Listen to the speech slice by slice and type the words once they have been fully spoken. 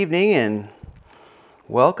Evening and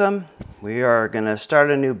welcome. We are going to start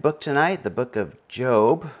a new book tonight, the book of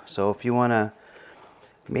Job. So if you want to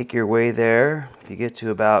make your way there, if you get to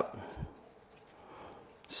about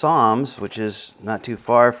Psalms, which is not too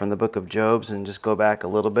far from the book of Job, and just go back a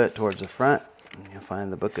little bit towards the front, and you'll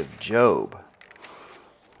find the book of Job.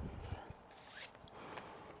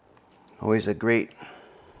 Always a great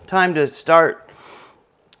time to start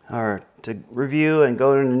or to review and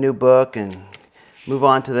go into a new book and move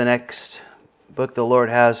on to the next book the Lord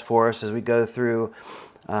has for us as we go through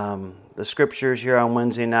the scriptures here on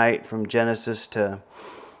Wednesday night from Genesis to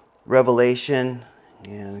Revelation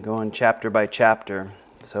and going chapter by chapter.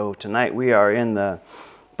 So tonight we are in the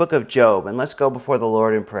book of Job, and let's go before the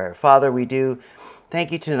Lord in prayer. Father, we do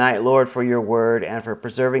thank you tonight, Lord, for your word and for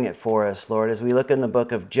preserving it for us, Lord. As we look in the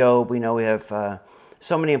book of Job, we know we have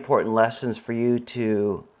so many important lessons for you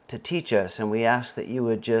to teach us, and we ask that you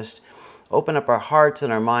would just open up our hearts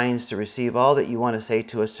and our minds to receive all that you want to say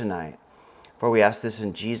to us tonight. For we ask this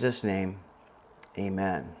in Jesus' name,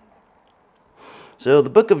 amen. So the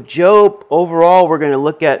book of Job, overall, we're going to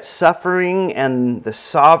look at suffering and the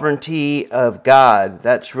sovereignty of God.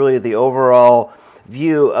 That's really the overall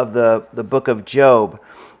view of the book of Job.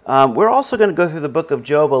 We're also going to go through the book of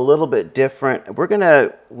Job a little bit different. We're going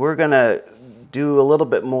to do a little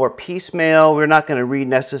bit more piecemeal. We're not going to read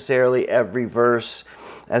necessarily every verse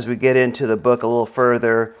as we get into the book a little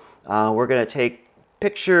further. We're going to take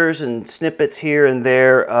pictures and snippets here and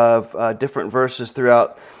there of different verses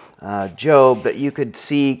throughout Job that you could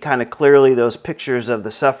see kind of clearly those pictures of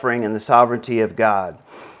the suffering and the sovereignty of God.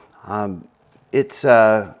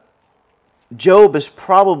 Job is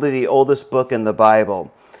probably the oldest book in the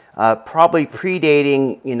Bible, probably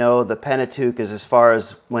predating, the Pentateuch as far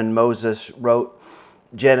as when Moses wrote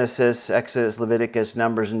Genesis, Exodus, Leviticus,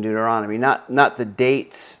 Numbers, and Deuteronomy. Not the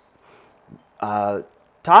dates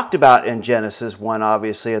talked about in Genesis 1,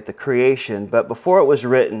 obviously, at the creation, but before it was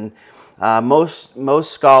written, most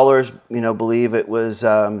scholars, believe it was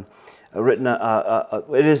written.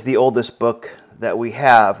 It is the oldest book that we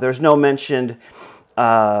have. There's no mention,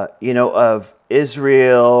 of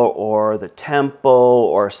Israel or the temple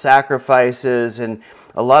or sacrifices, and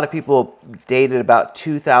a lot of people date it about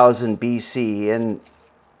 2000 BC, and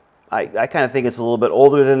I kind of think it's a little bit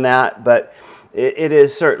older than that, but it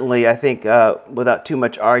is certainly, I think, without too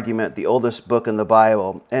much argument, the oldest book in the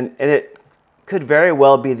Bible. And it could very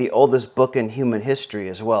well be the oldest book in human history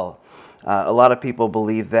as well. A lot of people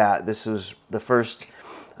believe that. This was the first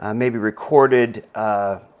maybe recorded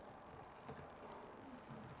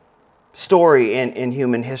story in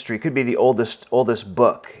human history. It could be the oldest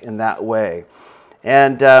book in that way.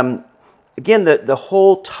 And again, the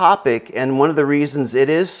whole topic, and one of the reasons it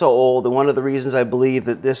is so old, and one of the reasons I believe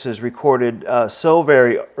that this is recorded so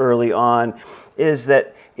very early on, is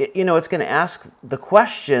that it's going to ask the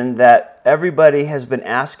question that everybody has been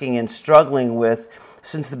asking and struggling with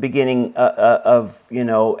since the beginning of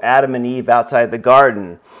Adam and Eve outside the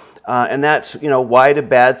garden, and that's why do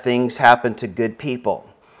bad things happen to good people?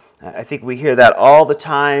 I think we hear that all the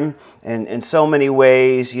time, and in so many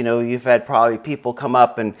ways. You've had probably people come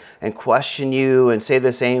up and question you and say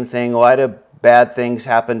the same thing. Why do bad things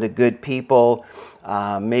happen to good people?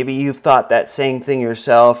 Maybe you've thought that same thing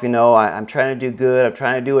yourself. I'm trying to do good. I'm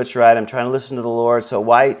trying to do what's right. I'm trying to listen to the Lord. So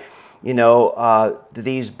why, do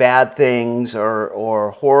these bad things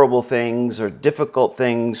or horrible things or difficult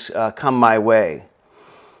things come my way?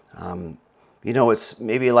 It's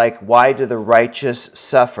maybe like, why do the righteous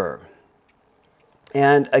suffer?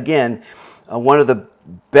 And again, one of the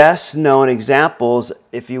best known examples,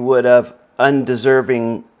 if you would, of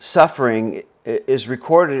undeserving suffering is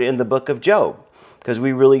recorded in the book of Job, because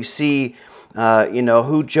we really see,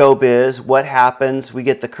 who Job is, what happens. We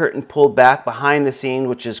get the curtain pulled back behind the scene,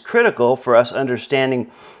 which is critical for us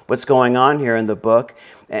understanding what's going on here in the book.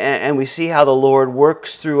 And we see how the Lord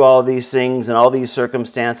works through all these things and all these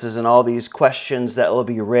circumstances and all these questions that will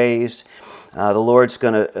be raised. The Lord's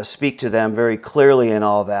going to speak to them very clearly in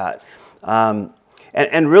all that.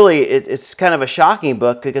 And really, it's kind of a shocking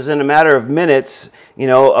book, because in a matter of minutes,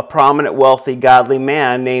 a prominent, wealthy, godly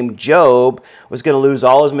man named Job was going to lose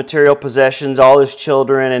all his material possessions, all his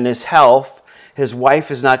children, and his health. His wife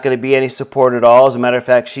is not going to be any support at all. As a matter of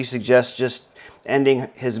fact, she suggests just ending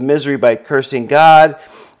his misery by cursing God.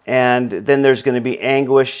 And then there's going to be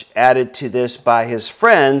anguish added to this by his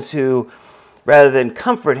friends who, rather than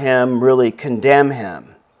comfort him, really condemn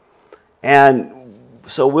him. And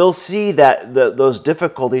so we'll see that those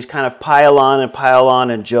difficulties kind of pile on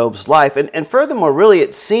in Job's life. And furthermore, really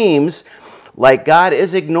it seems like God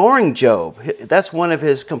is ignoring Job. That's one of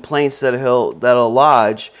his complaints that'll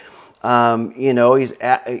lodge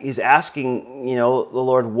he's asking, the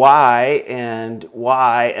Lord why and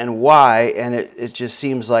why and why, and it just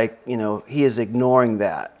seems like, he is ignoring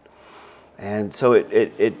that. And so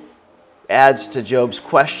it adds to Job's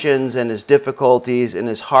questions and his difficulties and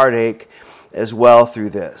his heartache as well through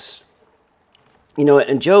this.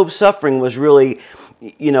 And Job's suffering was really,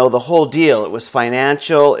 the whole deal. It was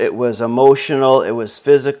financial, it was emotional, it was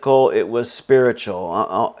physical, it was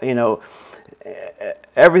spiritual.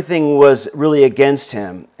 Everything was really against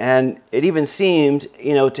him. And it even seemed,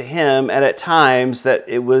 to him, and at times, that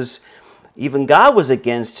it was, even God was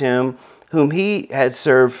against him, whom he had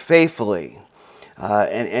served faithfully.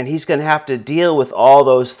 And he's going to have to deal with all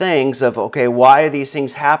those things of, okay, why are these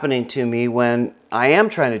things happening to me when I am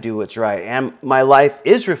trying to do what's right? And my life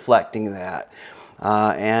is reflecting that.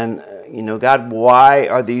 God, why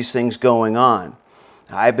are these things going on?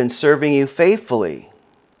 I've been serving you faithfully.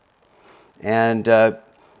 And the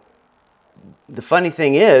funny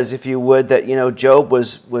thing is, if you would, that, Job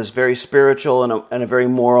was very spiritual and a very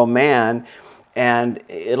moral man. And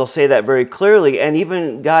it'll say that very clearly. And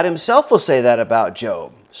even God himself will say that about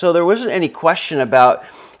Job. So there wasn't any question about,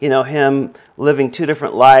 him living two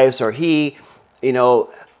different lives, or he,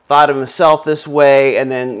 thought of himself this way,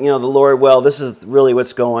 and then, the Lord, well, this is really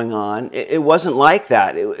what's going on. It wasn't like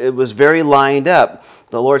that. It was very lined up.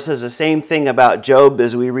 The Lord says the same thing about Job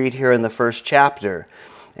as we read here in the first chapter.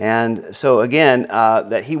 And so again,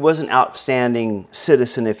 that he was an outstanding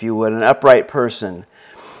citizen, if you would, an upright person.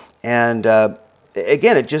 And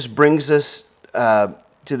again, it just brings us to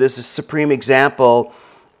this supreme example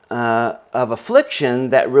of affliction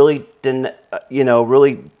that really,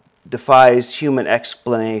 really defies human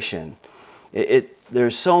explanation.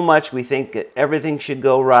 There's so much we think that everything should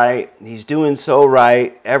go right. He's doing so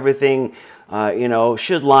right. Everything,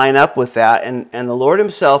 should line up with that. And the Lord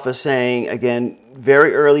himself is saying, again,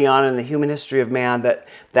 very early on in the human history of man, that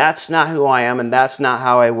that's not who I am and that's not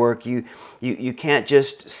how I work. You can't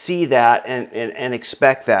just see that and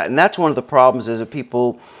expect that. And that's one of the problems is that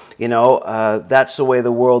people, that's the way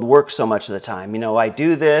the world works so much of the time. I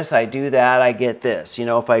do this, I do that, I get this.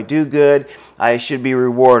 If I do good, I should be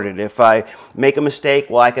rewarded. If I make a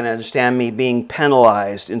mistake, well, I can understand me being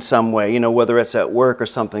penalized in some way, whether it's at work or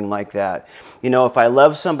something like that. If I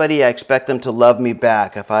love somebody, I expect them to love me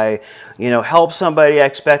back. If I, help somebody, I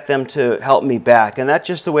expect them to help me back. And that's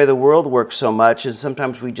just the way the world works so much. And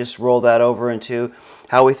sometimes we just roll that over into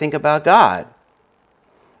how we think about God.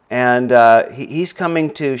 And he's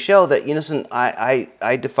coming to show that, listen,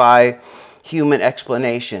 I defy human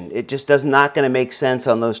explanation. It just does not going to make sense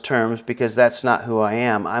on those terms because that's not who I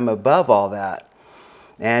am. I'm above all that.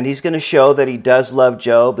 And he's going to show that he does love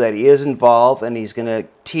Job, that he is involved, and he's going to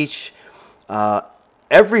teach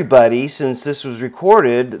everybody, since this was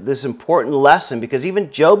recorded, this important lesson, because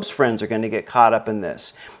even Job's friends are going to get caught up in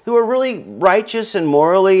this, who are really righteous and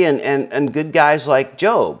morally and good guys like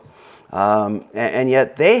Job. And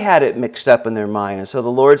yet they had it mixed up in their mind. And so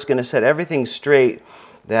the Lord's going to set everything straight,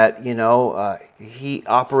 that, he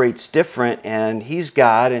operates different, and he's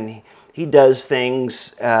God, and he does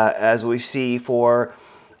things, as we see, for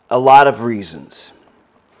a lot of reasons.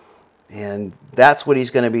 And that's what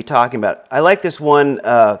he's going to be talking about. I like this one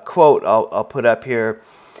quote I'll put up here.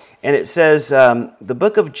 And it says, the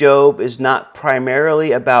book of Job is not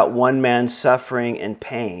primarily about one man's suffering and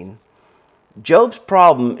pain. Job's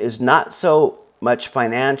problem is not so much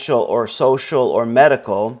financial or social or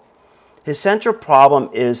medical. His central problem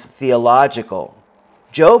is theological.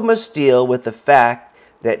 Job must deal with the fact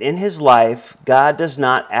that in his life, God does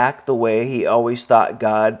not act the way he always thought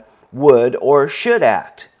God would or should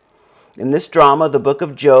act. In this drama, the book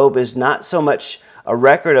of Job is not so much a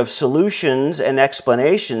record of solutions and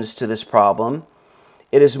explanations to this problem.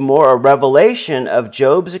 It is more a revelation of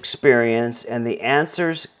Job's experience and the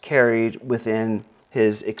answers carried within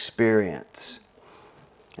his experience.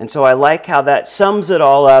 And so I like how that sums it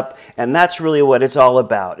all up, and that's really what it's all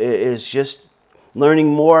about. It is just learning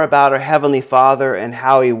more about our Heavenly Father and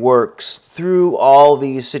how He works through all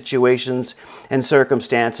these situations and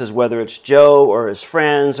circumstances, whether it's Job or his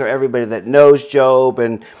friends or everybody that knows Job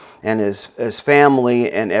and his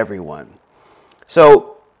family and everyone.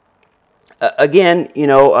 So, again,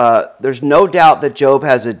 there's no doubt that Job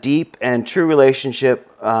has a deep and true relationship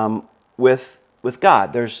with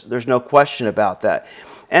God. There's no question about that.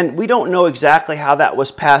 And we don't know exactly how that was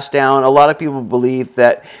passed down. A lot of people believe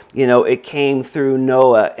that, it came through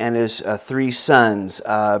Noah and his 3 sons.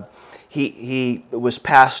 He was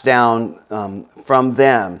passed down from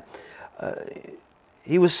them.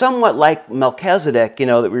 He was somewhat like Melchizedek,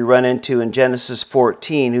 that we run into in Genesis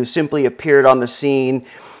 14, who simply appeared on the scene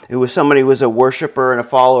who was somebody who was a worshiper and a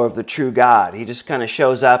follower of the true God. He just kind of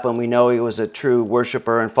shows up, and we know he was a true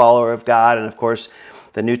worshiper and follower of God. And of course,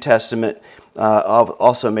 the New Testament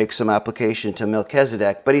also makes some application to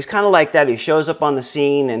Melchizedek. But he's kind of like that. He shows up on the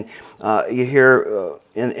scene, and you hear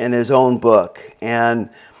in his own book. And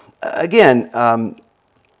again,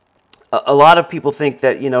 a lot of people think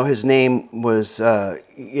that, his name was,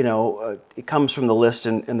 it comes from the list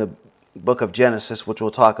in the book of Genesis, which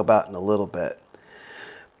we'll talk about in a little bit.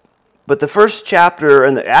 But the first chapter,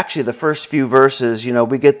 and actually the first few verses,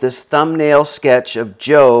 we get this thumbnail sketch of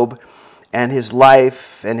Job and his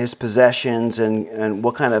life and his possessions and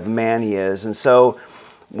what kind of man he is. And so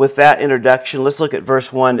with that introduction, let's look at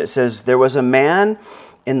verse 1. It says, "There was a man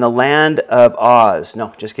in the land of Uz,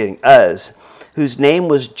 whose name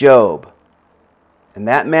was Job. And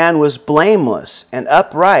that man was blameless and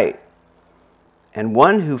upright, and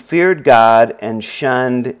one who feared God and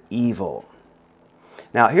shunned evil."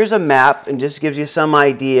 Now, here's a map, and just gives you some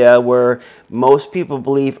idea where most people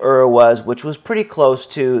believe Ur was, which was pretty close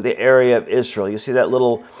to the area of Israel. You see that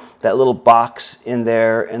little box in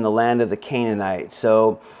there in the land of the Canaanites.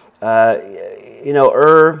 So, Uz.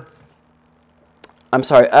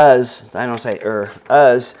 I don't say Ur.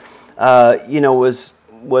 Uz,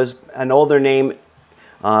 was an older name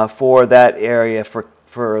for that area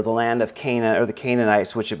for the land of Canaan, or the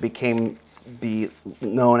Canaanites, which it became be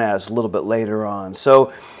known as a little bit later on.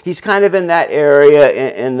 So he's kind of in that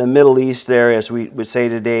area in the Middle East there, as we would say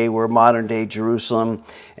today, where modern day Jerusalem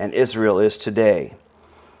and Israel is today.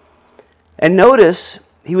 And notice,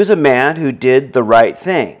 he was a man who did the right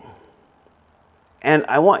thing. And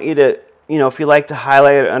I want you to, if you like to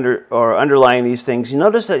highlight or underline these things, you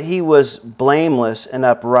notice that he was blameless and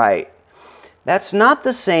upright. That's not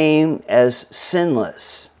the same as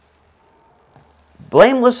sinless.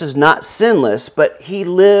 Blameless is not sinless, but he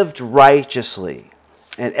lived righteously.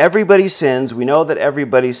 And everybody sins. We know that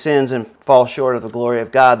everybody sins and falls short of the glory of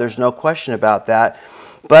God. There's no question about that.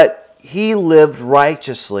 But he lived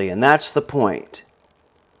righteously, and that's the point.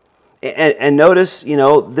 And notice,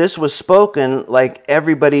 this was spoken like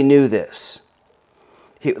everybody knew this.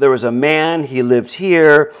 There was a man, he lived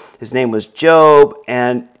here, his name was Job,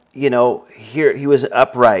 and, here he was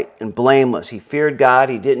upright and blameless. He feared God,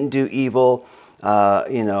 he didn't do evil.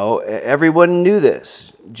 Everyone knew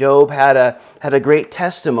this. Job had a great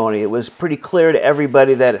testimony. It was pretty clear to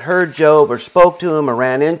everybody that had heard Job or spoke to him or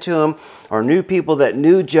ran into him or knew people that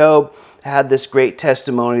knew Job had this great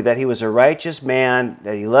testimony that he was a righteous man,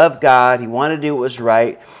 that he loved God, he wanted to do what was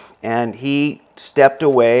right, and he stepped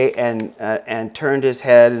away and turned his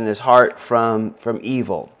head and his heart from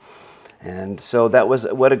evil. And so that was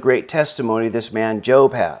what a great testimony this man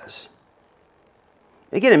Job has.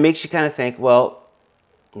 Again, it makes you kind of think, well,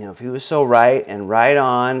 if he was so right and right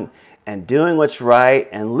on and doing what's right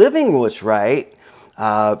and living what's right,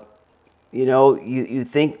 you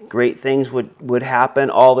think great things would happen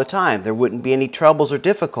all the time. There wouldn't be any troubles or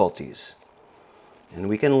difficulties. And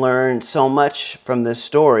we can learn so much from this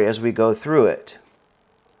story as we go through it.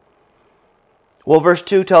 Well, verse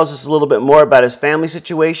 2 tells us a little bit more about his family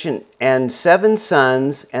situation. "And 7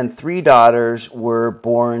 sons and 3 daughters were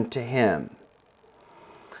born to him."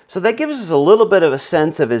 So that gives us a little bit of a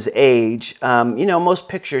sense of his age. Most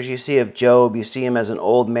pictures you see of Job, you see him as an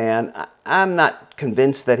old man. I'm not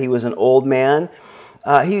convinced that he was an old man.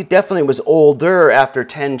 He definitely was older after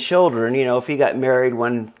 10 children. If he got married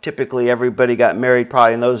when typically everybody got married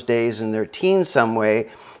probably in those days in their teens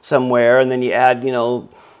somewhere, and then you add,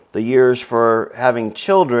 the years for having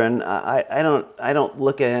children. I don't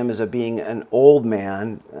look at him as being an old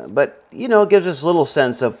man, but it gives us a little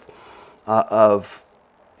sense of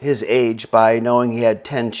his age by knowing he had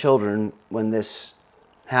 10 children when this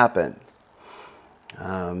happened.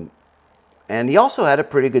 And he also had a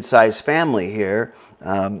pretty good sized family here,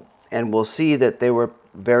 and we'll see that they were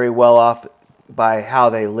very well off by how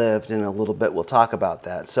they lived. In a little bit we'll talk about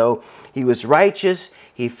that. So he was righteous,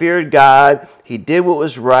 he feared God, he did what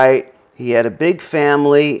was right, he had a big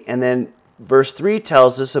family, and then verse 3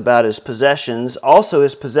 tells us about his possessions. Also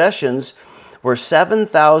his possessions were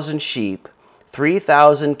 7,000 sheep,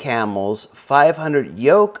 3,000 camels, 500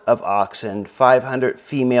 yoke of oxen, 500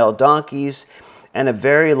 female donkeys, and a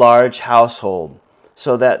very large household,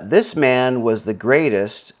 so that this man was the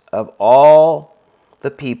greatest of all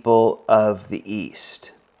the people of the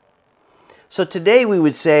East. So today we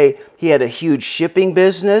would say he had a huge shipping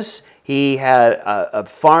business, he had a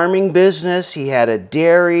farming business, he had a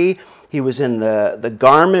dairy, he was in the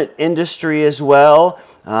garment industry as well.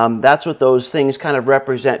 That's what those things kind of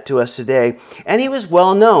represent to us today. And he was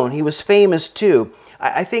well known. He was famous too.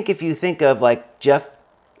 I think if you think of like Jeff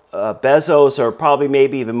Bezos, or probably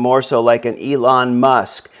maybe even more so like an Elon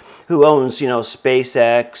Musk, who owns,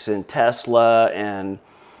 SpaceX and Tesla and,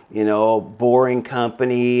 Boring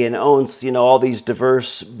Company, and owns, all these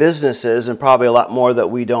diverse businesses, and probably a lot more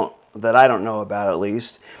that I don't know about at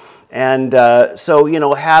least. And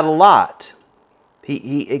so, had a lot.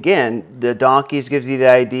 He again, the donkeys gives you the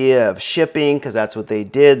idea of shipping, because that's what they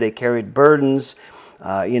did. They carried burdens.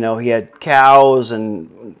 He had cows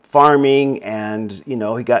and farming, and,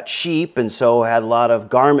 he got sheep, and so had a lot of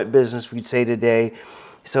garment business, we'd say today.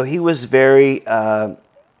 So he was very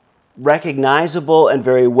recognizable and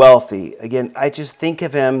very wealthy. Again, I just think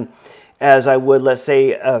of him as I would, let's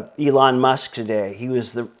say, Elon Musk today. He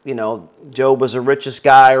was Job was the richest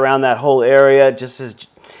guy around that whole area, just as,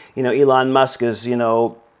 Elon Musk is,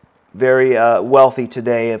 very wealthy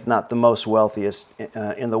today, if not the most wealthiest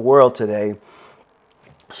in the world today.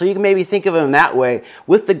 So you can maybe think of him that way,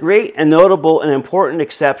 with the great and notable and important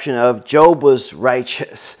exception of Job was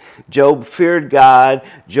righteous. Job feared God.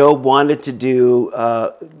 Job wanted to do,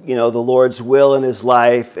 the Lord's will in his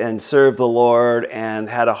life and serve the Lord, and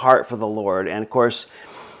had a heart for the Lord. And of course,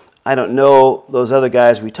 I don't know those other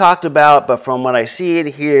guys we talked about, but from what I see and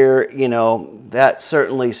hear, that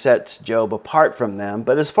certainly sets Job apart from them.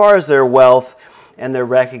 But as far as their wealth and their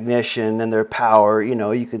recognition and their power,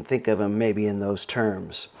 you can think of him maybe in those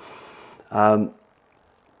terms.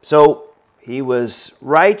 So he was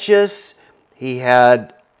righteous, he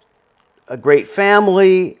had a great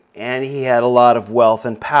family, and he had a lot of wealth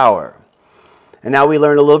and power. And now we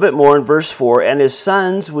learn a little bit more in verse 4. And his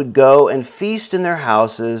sons would go and feast in their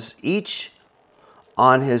houses, each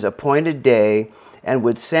on his appointed day, and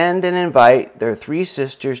would send and invite their 3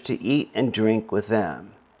 sisters to eat and drink with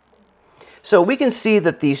them. So we can see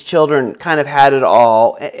that these children kind of had it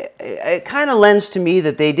all. It kind of lends to me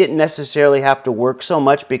that they didn't necessarily have to work so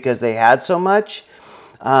much because they had so much.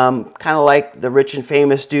 Kind of like the rich and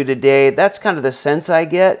famous do today. That's kind of the sense I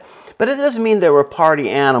get. But it doesn't mean they were party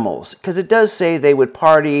animals, because it does say they would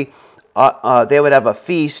party, they would have a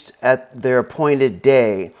feast at their appointed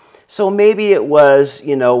day. So maybe it was,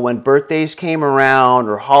 when birthdays came around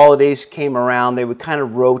or holidays came around, they would kind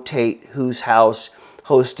of rotate whose house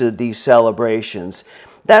hosted these celebrations.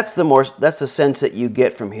 That's the sense that you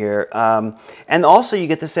get from here. And also you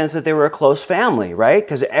get the sense that they were a close family, right?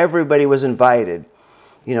 Because everybody was invited.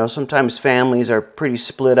 Sometimes families are pretty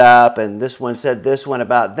split up, and this one said this one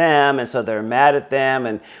about them, and so they're mad at them,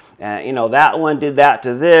 and that one did that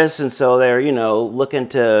to this, and so they're, looking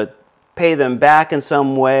to pay them back in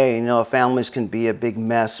some way. Families can be a big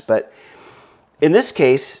mess, but in this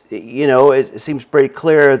case, it seems pretty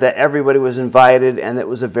clear that everybody was invited, and it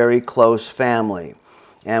was a very close family.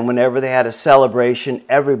 And whenever they had a celebration,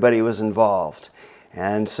 everybody was involved.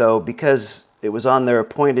 And so because it was on their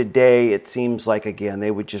appointed day, it seems like, again,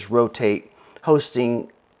 they would just rotate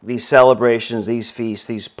hosting these celebrations, these feasts,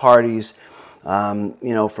 these parties,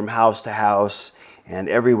 from house to house, and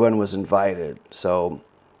everyone was invited. So,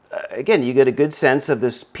 again, you get a good sense of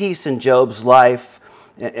this peace in Job's life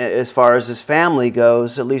as far as his family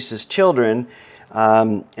goes, at least his children,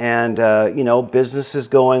 business is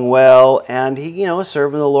going well, and he, is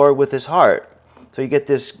serving the Lord with his heart. So you get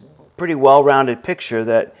this pretty well-rounded picture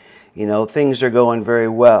that, things are going very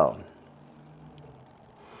well.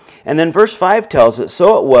 And then verse 5 tells us,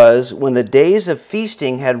 so it was when the days of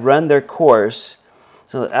feasting had run their course,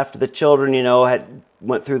 so after the children, had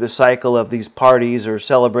went through the cycle of these parties or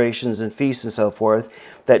celebrations and feasts and so forth,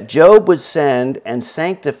 that Job would send and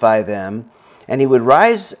sanctify them, and he would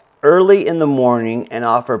rise early in the morning and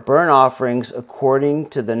offer burnt offerings according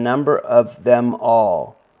to the number of them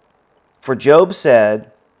all. For Job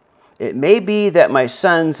said, it may be that my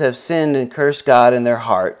sons have sinned and cursed God in their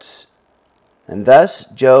hearts. And thus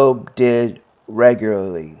Job did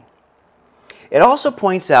regularly. It also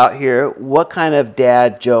points out here what kind of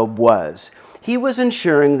dad Job was. He was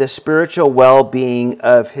ensuring the spiritual well-being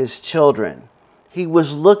of his children. He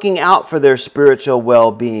was looking out for their spiritual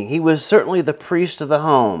well-being. He was certainly the priest of the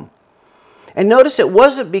home. And notice it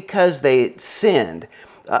wasn't because they sinned.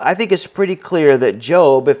 I think it's pretty clear that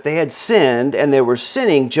Job, if they had sinned and they were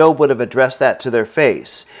sinning, Job would have addressed that to their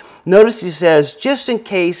face. Notice he says, just in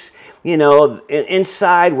case,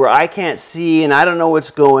 inside where I can't see and I don't know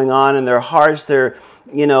what's going on in their hearts, they're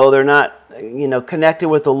not, connected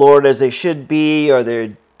with the Lord as they should be, or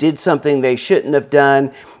they did something they shouldn't have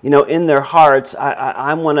done, in their hearts,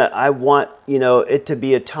 I want it to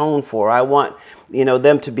be atoned for. I want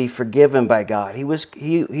them to be forgiven by God. He was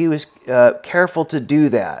careful to do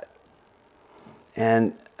that,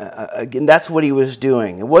 and again, that's what he was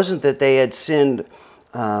doing. It wasn't that they had sinned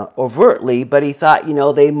overtly, but he thought,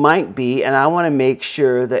 they might be, and I want to make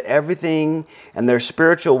sure that everything and their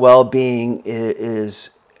spiritual well-being is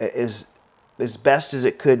as best as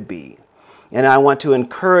it could be. And I want to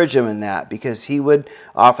encourage him in that, because he would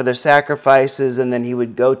offer their sacrifices and then he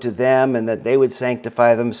would go to them, and that they would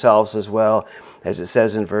sanctify themselves as well, as it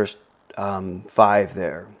says in verse 5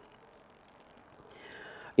 there.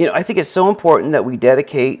 I think it's so important that we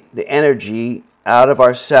dedicate the energy out of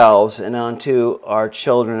ourselves and onto our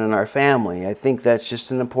children and our family. I think that's just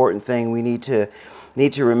an important thing we need to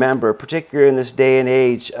remember, particularly in this day and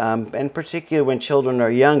age, and particularly when children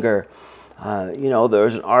are younger. There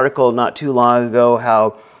was an article not too long ago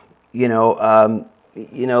how,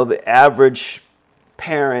 the average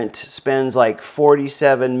parent spends like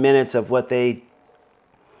 47 minutes of what they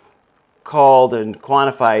called and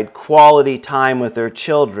quantified quality time with their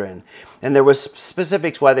children. And there was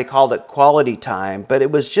specifics why they called it quality time, but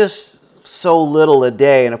it was just so little a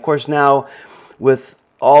day. And of course now, with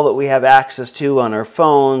all that we have access to on our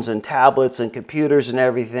phones and tablets and computers and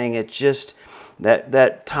everything, it's just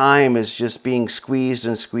that time is just being squeezed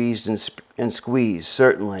and squeezed and squeezed,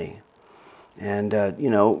 certainly. And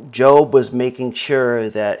Job was making sure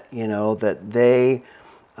that that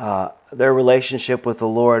their relationship with the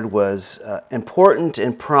Lord was important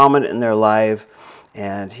and prominent in their life,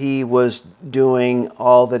 and he was doing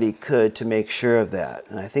all that he could to make sure of that.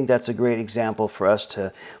 And I think that's a great example for us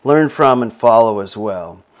to learn from and follow as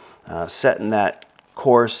well, setting that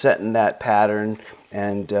course, setting that pattern,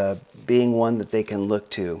 and being one that they can look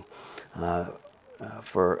to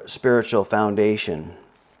for spiritual foundation.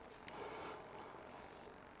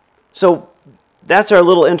 So that's our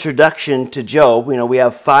little introduction to Job. We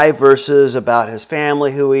have 5 verses about his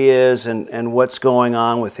family, who he is, and what's going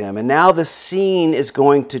on with him. And now the scene is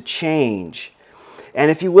going to change. And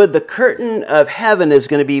if you would, the curtain of heaven is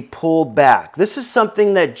going to be pulled back. This is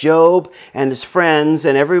something that Job and his friends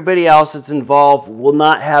and everybody else that's involved will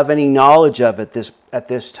not have any knowledge of at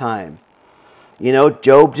this time.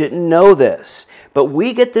 Job didn't know this. But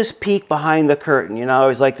we get this peek behind the curtain. I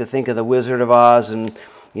always like to think of the Wizard of Oz, and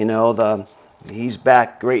he's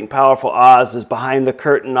back, great and powerful Oz is behind the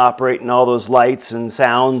curtain operating all those lights and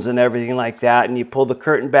sounds and everything like that. And you pull the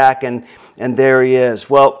curtain back and there he is.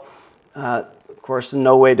 Well, of course, in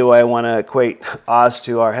no way do I want to equate Oz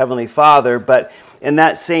to our Heavenly Father, but in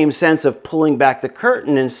that same sense of pulling back the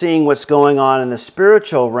curtain and seeing what's going on in the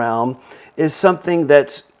spiritual realm is something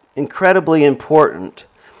that's incredibly important,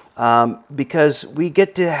 because we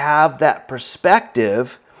get to have that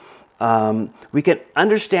perspective. We can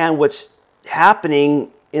understand what's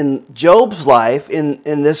happening in Job's life,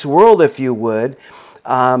 in this world, if you would,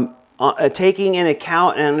 taking into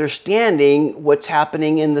account and understanding what's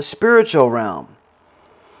happening in the spiritual realm,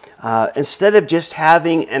 instead of just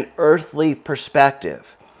having an earthly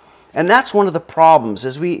perspective. And that's one of the problems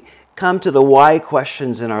as we come to the why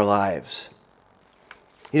questions in our lives.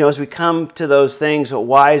 As we come to those things,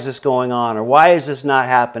 why is this going on? Or why is this not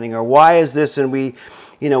happening? Or why is this? And we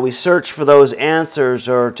search for those answers,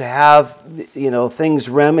 or to have, things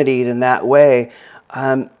remedied in that way.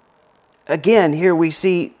 Again, here we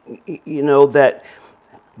see, that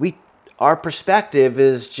our perspective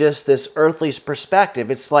is just this earthly perspective.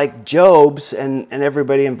 It's like Job's and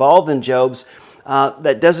everybody involved in Job's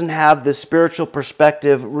that doesn't have this spiritual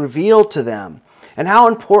perspective revealed to them. And how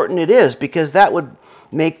important it is, because that would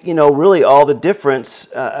make, really all the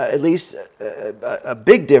difference, at least a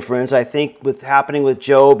big difference, I think, with happening with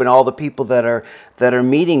Job and all the people that are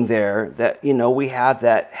meeting there, that, we have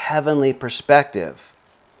that heavenly perspective.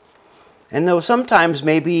 And though sometimes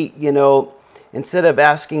maybe, instead of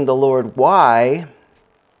asking the Lord why,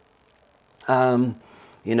 or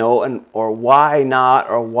why not,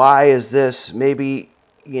 or why is this, maybe,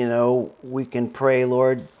 we can pray,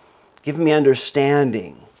 Lord, give me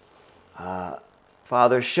understanding.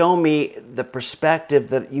 Father, show me the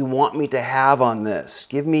perspective that you want me to have on this.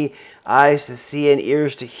 Give me eyes to see and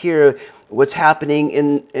ears to hear what's happening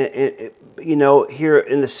in here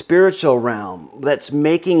in the spiritual realm that's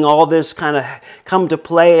making all this kind of come to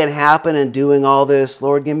play and happen and doing all this.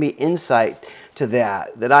 Lord, give me insight to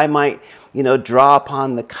that I might, draw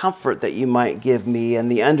upon the comfort that you might give me and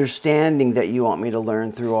the understanding that you want me to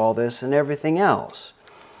learn through all this and everything else.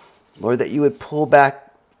 Lord, that you would pull back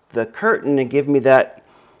the curtain and give me that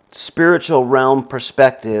spiritual realm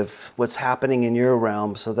perspective, what's happening in your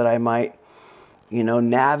realm, so that I might,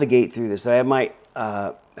 navigate through this, that I might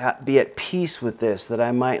be at peace with this, that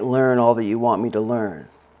I might learn all that you want me to learn.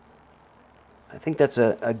 I think that's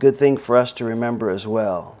a good thing for us to remember as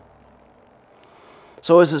well.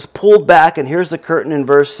 So as it's pulled back, and here's the curtain in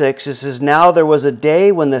verse 6, it says, "Now there was a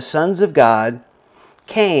day when the sons of God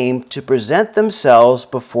came to present themselves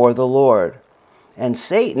before the Lord, and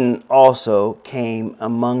Satan also came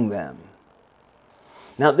among them.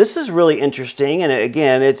 Now, this is really interesting, and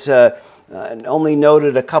again, it's only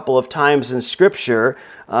noted a couple of times in Scripture.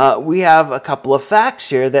 We have a couple of facts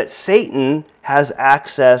here that Satan has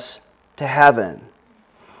access to heaven,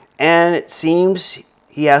 and it seems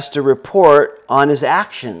he has to report on his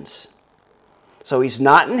actions. So he's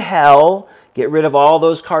not in hell. Get rid of all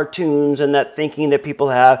those cartoons and that thinking that people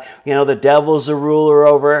have. The devil's the ruler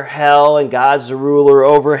over hell and God's the ruler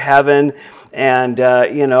over heaven. And,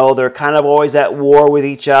 they're kind of always at war with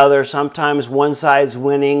each other. Sometimes one side's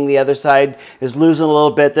winning, the other side is losing a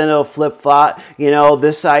little bit. Then it'll flip-flop.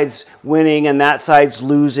 This side's winning and that side's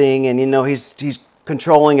losing. And, he's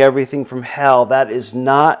controlling everything from hell. That is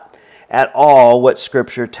not at all what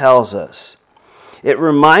Scripture tells us. It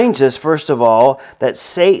reminds us, first of all, that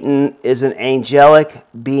Satan is an angelic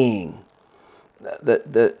being.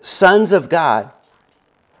 The sons of God,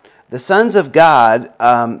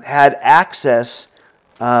 had access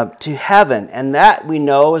to heaven, and that we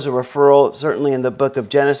know is a referral, certainly in the book of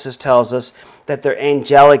Genesis tells us, that they're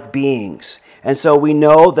angelic beings. And so we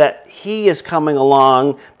know that he is coming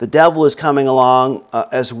along, the devil is coming along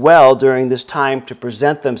as well during this time to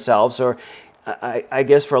present themselves, or I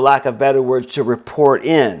guess for lack of better words, to report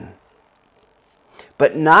in.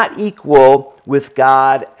 But not equal with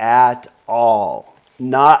God at all.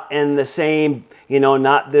 Not in the same,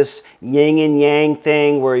 not this yin and yang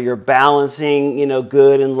thing where you're balancing,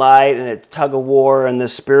 good and light and a tug of war and the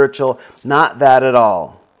spiritual. Not that at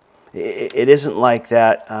all. It isn't like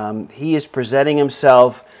that. He is presenting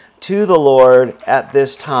himself to the Lord at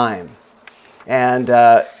this time. And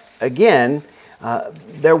again,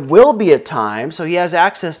 there will be a time, so he has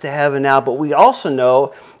access to heaven now, but we also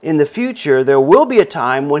know in the future there will be a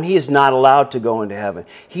time when he is not allowed to go into heaven.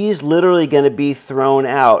 He's literally going to be thrown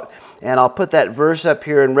out. And I'll put that verse up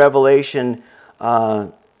here in Revelation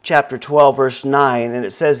chapter 12, verse 9, and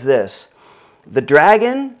it says this: the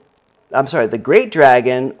great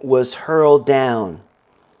dragon was hurled down,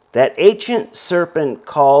 that ancient serpent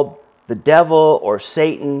called the devil or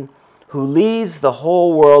Satan, who leads the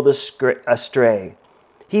whole world astray.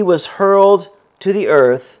 He was hurled to the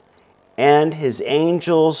earth, and his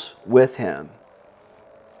angels with him.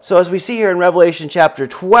 So as we see here in Revelation chapter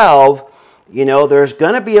 12, there's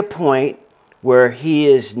going to be a point where he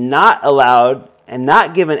is not allowed and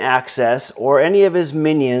not given access, or any of his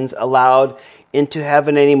minions allowed into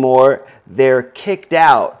heaven anymore. They're kicked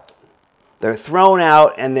out. They're thrown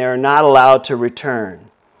out, and they're not allowed to return.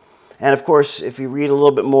 And of course, if you read a little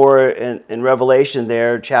bit more in Revelation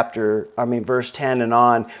there, verse 10 and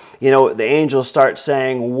on, the angels start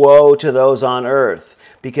saying, woe to those on earth,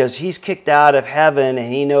 because he's kicked out of heaven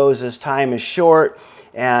and he knows his time is short,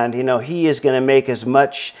 and, he is going to make as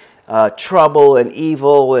much trouble and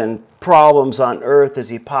evil and problems on earth as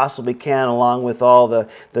he possibly can, along with all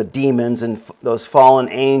the demons and those fallen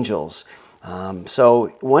angels. So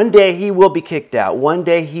one day he will be kicked out. One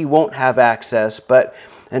day he won't have access, but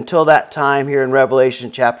until that time here in Revelation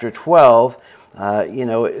chapter 12,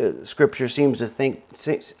 Scripture seems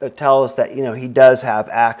to tell us that, he does have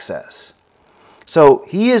access. So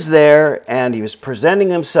he is there, and he was presenting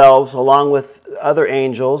himself along with other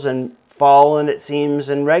angels, and fallen, it seems,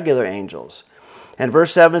 and regular angels. And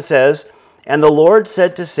verse 7 says, and the Lord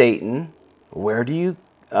said to Satan, where do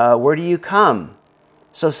you come?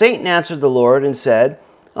 So Satan answered the Lord and said,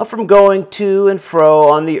 from going to and fro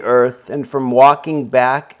on the earth, and from walking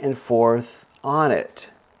back and forth on it.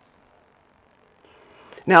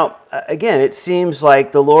 Now, again, it seems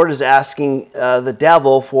like the Lord is asking the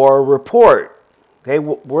devil for a report. Okay,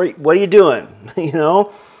 what are you doing?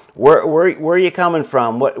 Where are you coming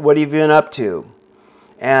from? What have you been up to?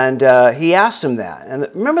 And he asked him that. And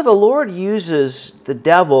remember, the Lord uses the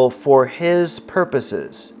devil for his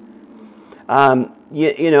purposes.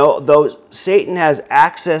 Though Satan has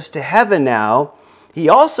access to heaven now, he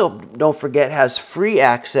also, don't forget, has free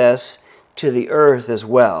access to the earth as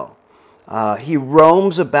well. He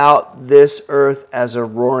roams about this earth as a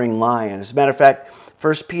roaring lion. As a matter of fact,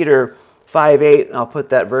 1 Peter 5:8, and I'll put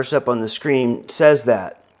that verse up on the screen, says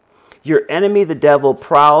that. Your enemy, the devil,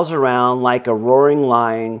 prowls around like a roaring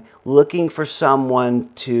lion, looking for someone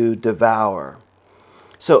to devour.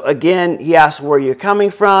 So again, he asks where you're coming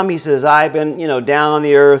from. He says, I've been, down on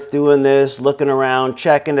the earth doing this, looking around,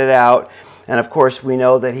 checking it out. And of course, we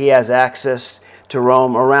know that he has access to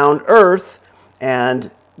roam around earth. And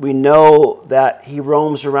we know that he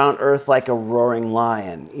roams around earth like a roaring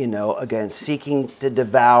lion, again, seeking to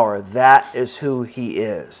devour. That is who he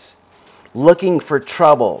is. Looking for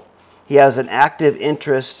trouble. He has an active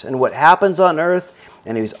interest in what happens on earth,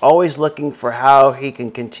 and he's always looking for how he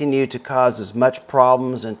can continue to cause as much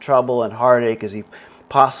problems and trouble and heartache as he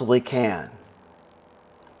possibly can.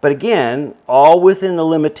 But again, all within the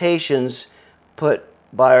limitations put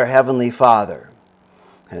by our Heavenly Father,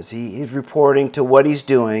 as he's reporting to what he's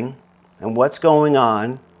doing and what's going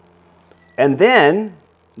on. And then,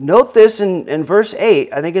 note this in verse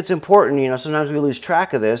 8. I think it's important. Sometimes we lose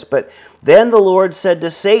track of this. But then the Lord said to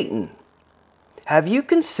Satan, "Have you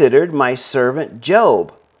considered my servant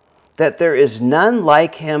Job, that there is none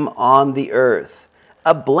like him on the earth,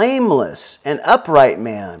 a blameless and upright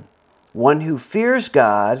man, one who fears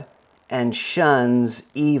God and shuns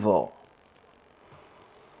evil?"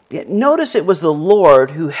 Yet notice it was the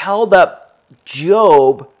Lord who held up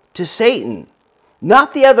Job to Satan,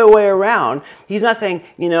 not the other way around. He's not saying,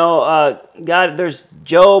 God, there's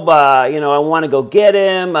Job, I want to go get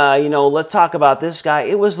him, let's talk about this guy.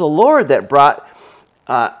 It was the Lord that brought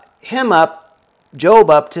Job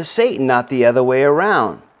up to Satan, not the other way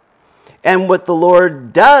around. And what the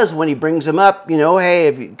Lord does when he brings him up, hey,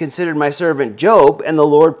 have you considered my servant Job? And the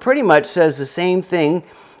Lord pretty much says the same thing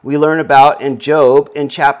we learn about in Job in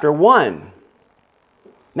chapter 1.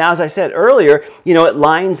 Now, as I said earlier, it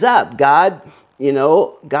lines up.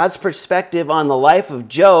 God's perspective on the life of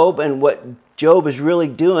Job and what Job is really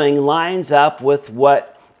doing lines up with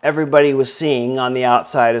what everybody was seeing on the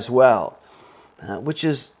outside as well, which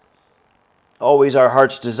is always our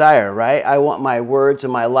heart's desire, right? I want my words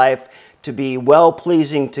and my life to be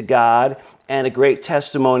well-pleasing to God and a great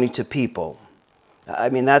testimony to people.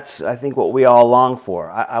 That's, I think, what we all long for.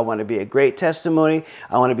 I want to be a great testimony.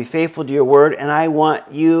 I want to be faithful to your word, and I want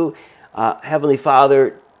you, Heavenly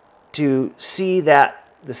Father, to see that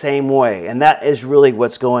the same way. And that is really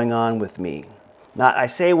what's going on with me. Not I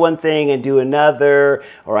say one thing and do another,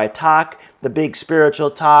 or I talk the big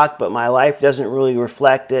spiritual talk, but my life doesn't really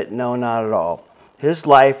reflect it. No, not at all. His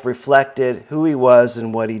life reflected who he was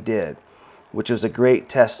and what he did, which was a great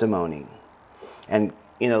testimony. And,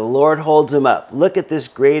 the Lord holds him up. Look at this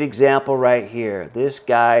great example right here. This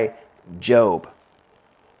guy, Job.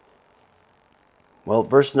 Well,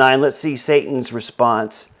 verse 9, let's see Satan's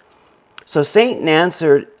response. So Satan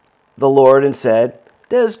answered the Lord and said,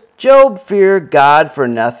 "Does Job fear God for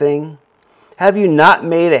nothing? Have you not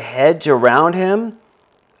made a hedge around him,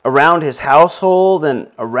 around his household,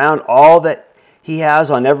 and around all that he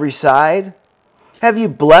has on every side? Have you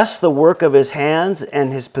blessed the work of his hands,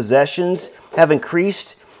 and his possessions have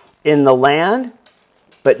increased in the land?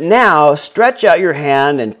 But now stretch out your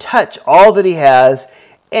hand and touch all that he has,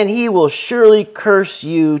 and he will surely curse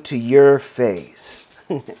you to your face."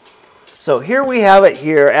 So here we have it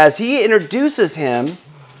here as he introduces him,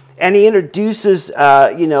 and he introduces,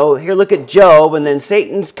 here look at Job, and then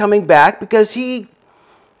Satan's coming back because he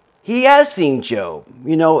has seen Job.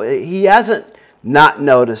 He hasn't not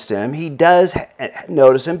noticed him. He does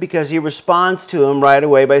notice him because he responds to him right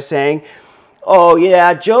away by saying, "Oh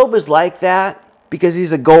yeah, Job is like that because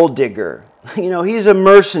he's a gold digger. He's a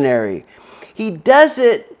mercenary. He does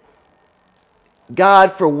it,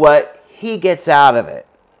 God, for what he gets out of it.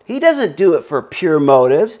 He doesn't do it for pure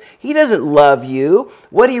motives. He doesn't love you.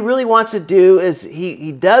 What he really wants to do is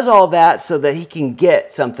he does all that so that he can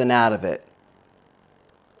get something out of it."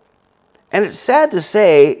 And it's sad to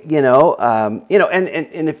say, and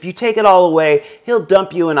if you take it all away, he'll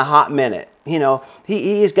dump you in a hot minute.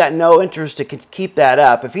 He's got no interest to keep that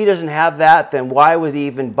up. If he doesn't have that, then why would he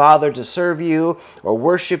even bother to serve you or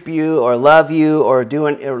worship you or love you or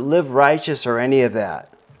live righteous or any of that?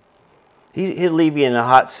 He'll leave you in a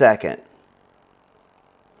hot second.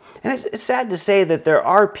 And it's sad to say that there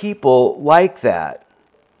are people like that.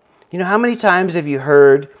 How many times have you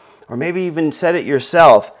heard, or maybe even said it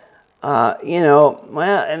yourself, and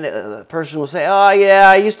the person will say, "Oh yeah,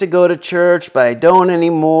 I used to go to church, but I don't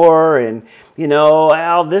anymore, and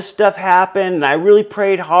this stuff happened, and I really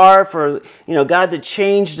prayed hard for God to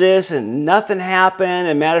change this, and nothing happened,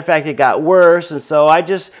 and matter of fact, it got worse, and so I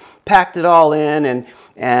just packed it all in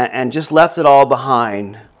and just left it all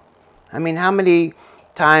behind." How many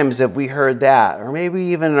times have we heard that, or maybe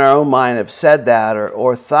even in our own mind have said that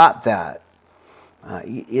or thought that?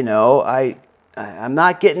 I'm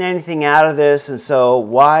not getting anything out of this, and so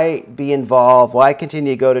why be involved? Why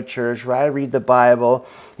continue to go to church? Why read the Bible?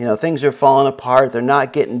 Things are falling apart. They're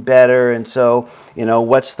not getting better, and so,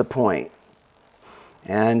 what's the point?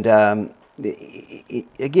 And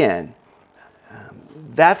again,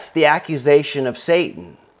 that's the accusation of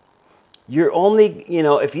Satan. You're only,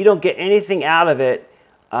 if you don't get anything out of it,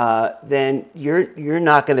 then you're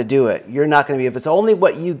not going to do it. You're not going to be. If it's only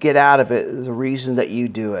what you get out of it is the reason that you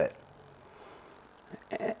do it.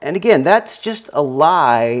 And again, that's just a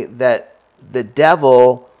lie that the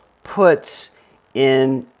devil puts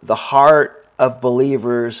in the heart of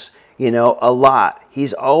believers, a lot.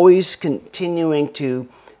 He's always continuing to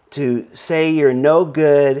say you're no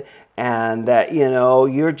good, and that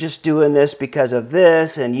you're just doing this because of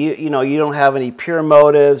this, and you don't have any pure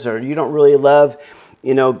motives, or you don't really love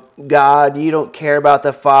God, you don't care about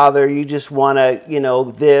the Father, you just want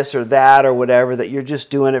to this or that or whatever, that you're just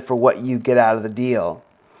doing it for what you get out of the deal.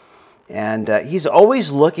 And he's always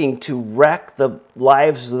looking to wreck the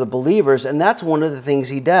lives of the believers, and that's one of the things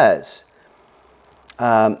he does.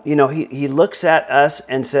 He looks at us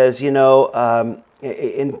and says, and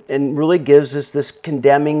really gives us this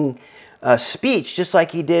condemning speech, just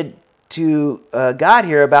like he did to God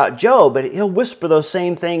here about Job. But he'll whisper those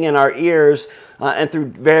same thing in our ears, and through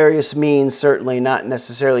various means, certainly not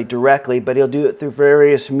necessarily directly, but he'll do it through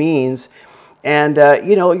various means. And,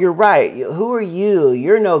 you're right. Who are you?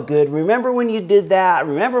 You're no good. Remember when you did that?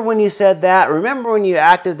 Remember when you said that? Remember when you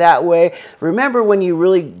acted that way? Remember when you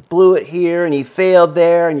really blew it here and you failed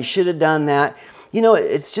there and you should have done that?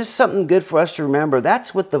 It's just something good for us to remember.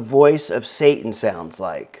 That's what the voice of Satan sounds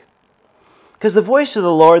like. Because the voice of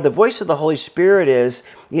the Lord, the voice of the Holy Spirit is,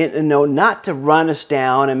 not to run us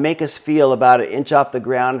down and make us feel about an inch off the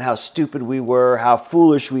ground how stupid we were, how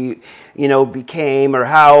foolish we, became, or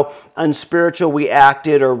how unspiritual we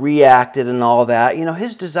acted or reacted and all that.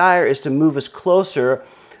 His desire is to move us closer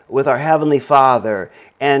with our Heavenly Father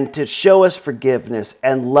and to show us forgiveness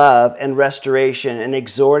and love and restoration and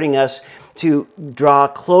exhorting us to draw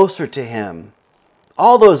closer to Him.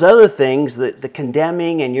 All those other things, the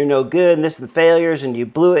condemning and you're no good and this and the failures and you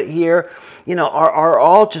blew it here, are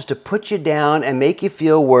all just to put you down and make you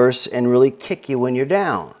feel worse and really kick you when you're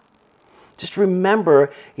down. Just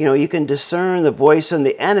remember, you can discern the voice of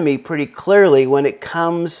the enemy pretty clearly when it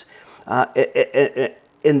comes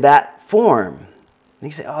in that form. And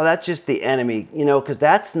you say, oh, that's just the enemy, because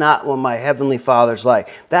that's not what my Heavenly Father's like.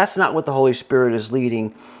 That's not what the Holy Spirit is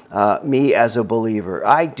leading me as a believer.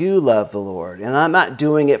 I do love the Lord, and I'm not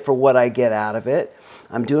doing it for what I get out of it.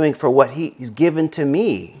 I'm doing for what He's given to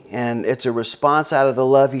me, and it's a response out of the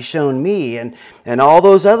love He's shown me, and all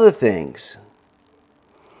those other things.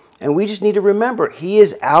 And we just need to remember, He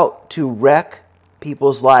is out to wreck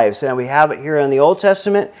people's lives. And we have it here in the Old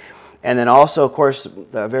Testament, and then also, of course,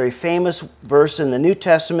 the very famous verse in the New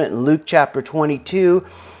Testament, in Luke chapter 22,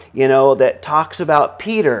 that talks about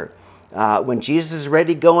Peter. When Jesus is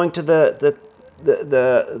ready going to the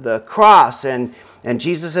cross, and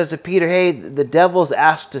Jesus says to Peter, hey, the devil's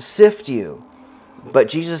asked to sift you. But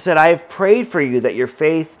Jesus said, I have prayed for you that your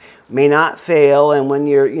faith may not fail, and when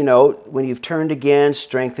you've turned again,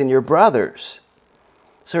 strengthen your brothers.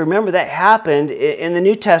 So remember, that happened in the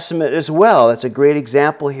New Testament as well. That's a great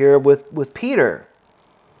example here with Peter.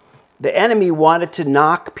 The enemy wanted to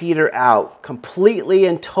knock Peter out completely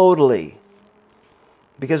and totally,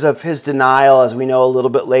 because of his denial, as we know a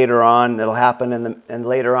little bit later on. It'll happen, and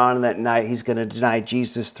later on in that night, he's going to deny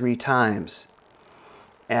Jesus 3 times.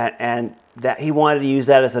 And that he wanted to use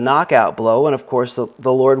that as a knockout blow, and of course,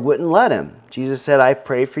 the Lord wouldn't let him. Jesus said, I've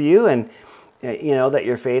prayed for you, and that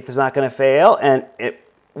your faith is not going to fail, and it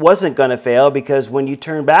wasn't going to fail, because when you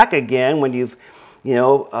turn back again, when you've,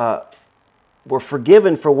 were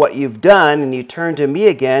forgiven for what you've done and you turn to me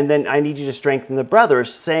again, then I need you to strengthen the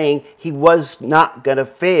brothers, saying he was not going to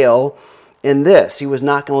fail in this. He was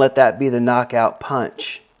not going to let that be the knockout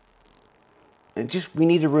punch. And we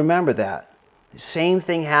need to remember that. The same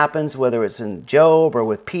thing happens whether it's in Job or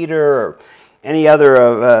with Peter or any other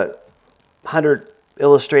of 100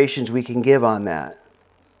 illustrations we can give on that.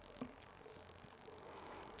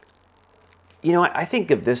 I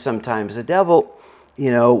think of this sometimes. The devil,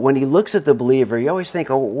 when he looks at the believer, you always think,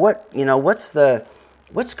 oh, what's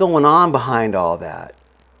going on behind all that?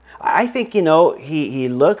 I think, he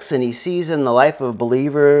looks and he sees in the life of a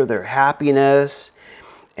believer their happiness,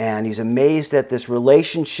 and he's amazed at this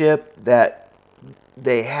relationship that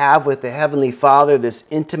they have with the Heavenly Father, this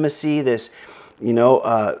intimacy, this,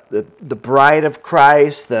 the bride of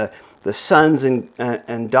Christ, the sons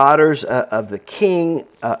and daughters of the King,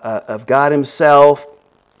 of God Himself.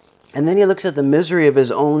 And then he looks at the misery of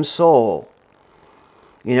his own soul,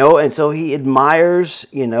 and so he admires,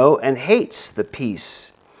 and hates the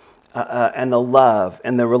peace and the love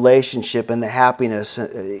and the relationship and the happiness,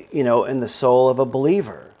 in the soul of a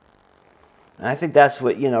believer. And I think that's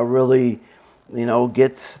what, really,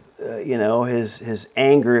 gets, his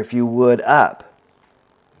anger, if you would, up.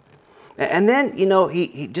 And then,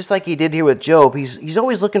 he just like he did here with Job, he's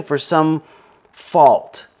always looking for some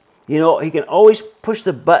fault. He can always push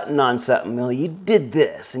the button on something. You did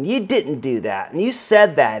this, and you didn't do that, and you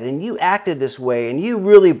said that, and you acted this way, and you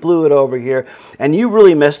really blew it over here, and you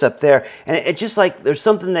really messed up there. And it's just like there's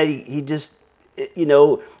something that he just,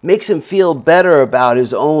 makes him feel better about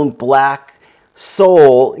his own black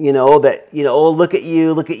soul, that, oh, look at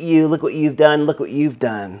you, look what you've done, look what you've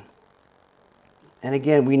done. And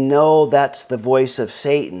again, we know that's the voice of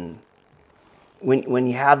Satan. When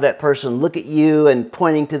you have that person look at you and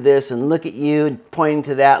pointing to this, and look at you and pointing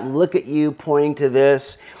to that, and look at you pointing to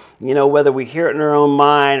this, whether we hear it in our own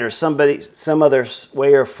mind or some other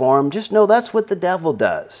way or form, just know that's what the devil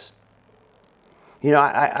does.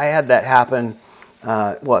 I had that happen.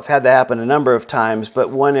 I've had that happen a number of times, but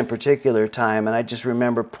one in particular time, and I just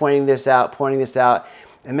remember pointing this out,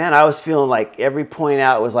 and man, I was feeling like every point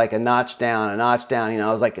out was like a notch down. I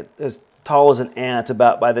was like as tall as an ant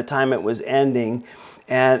about by the time it was ending,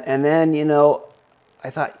 and then I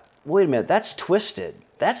thought, wait a minute, that's twisted.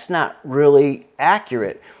 That's not really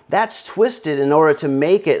accurate. That's twisted in order to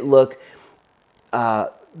make it look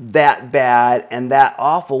that bad and that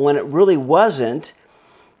awful when it really wasn't.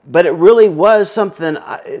 But it really was something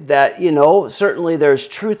that, certainly there's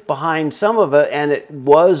truth behind some of it, and it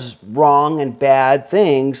was wrong and bad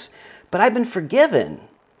things, but I've been forgiven.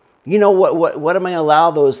 What am I going to allow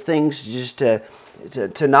those things just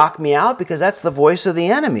to knock me out? Because that's the voice of the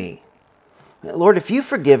enemy. Lord, if you've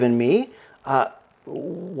forgiven me,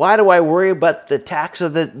 why do I worry about the attacks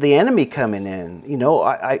of the enemy coming in?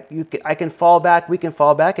 I can fall back, we can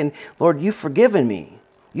fall back, and Lord, you've forgiven me.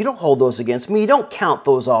 You don't hold those against me. You don't count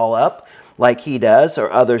those all up like he does or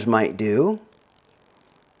others might do.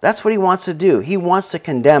 That's what he wants to do. He wants to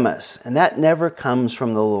condemn us, and that never comes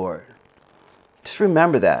from the Lord. Just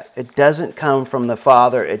remember that. It doesn't come from the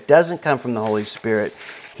Father. It doesn't come from the Holy Spirit.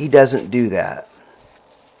 He doesn't do that.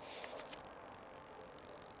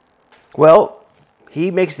 Well, he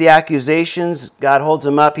makes the accusations. God holds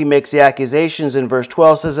him up. He makes the accusations. In verse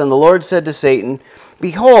 12 says, "And the Lord said to Satan,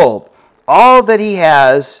 Behold, all that he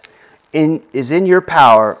has is in your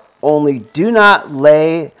power, only do not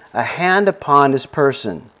lay a hand upon his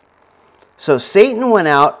person." So Satan went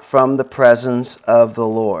out from the presence of the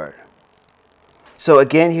Lord. So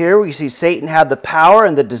again here we see Satan had the power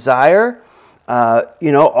and the desire,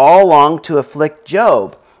 all along to afflict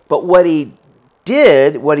Job. But what he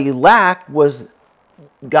lacked was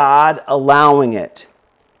God allowing it.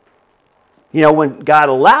 When God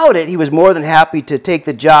allowed it, he was more than happy to take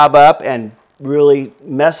the job up and really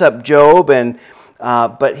mess up Job,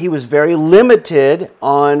 but he was very limited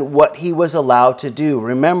on what he was allowed to do.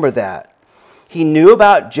 Remember that. He knew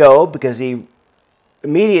about Job because he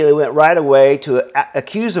immediately went right away to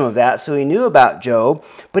accuse him of that, so he knew about Job,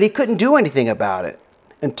 but he couldn't do anything about it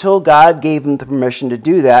until God gave him the permission to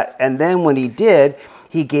do that, and then when he did,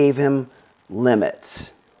 he gave him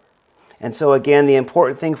limits. And so again, the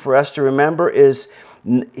important thing for us to remember is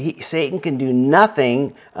Satan can do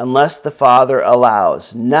nothing unless the Father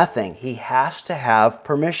allows. Nothing. He has to have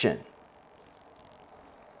permission.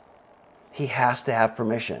 He has to have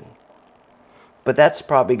permission. But that's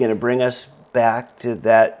probably going to bring us back to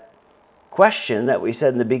that question that we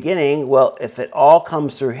said in the beginning. Well, if it all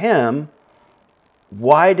comes through him,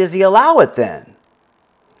 why does he allow it then?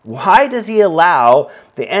 Why does he allow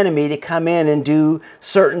the enemy to come in and do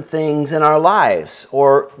certain things in our lives?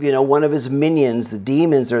 Or, one of his minions, the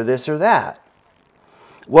demons, or this or that?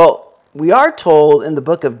 Well, we are told in the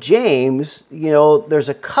book of James, there's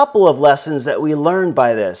a couple of lessons that we learn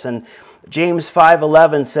by this. And James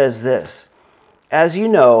 5:11 says this, "As you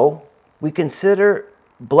know, we consider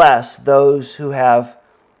blessed those who have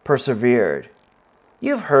persevered.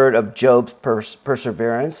 You've heard of Job's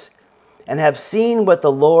perseverance, and have seen what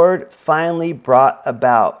the Lord finally brought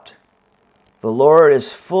about. The Lord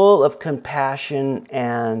is full of compassion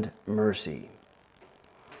and mercy."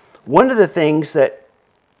 One of the things that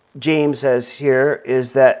James says here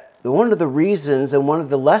is that one of the reasons and one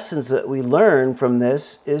of the lessons that we learn from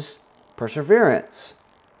this is perseverance.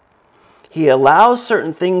 He allows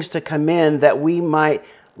certain things to come in that we might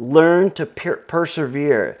learn to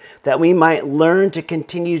persevere, that we might learn to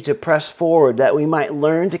continue to press forward, that we might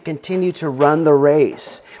learn to continue to run the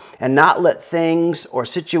race and not let things or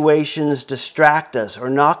situations distract us or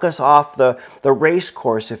knock us off the race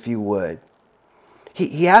course, if you would.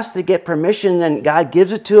 He has to get permission, and God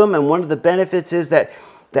gives it to him, and one of the benefits is that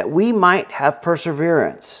we might have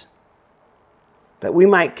perseverance, that we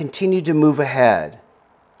might continue to move ahead.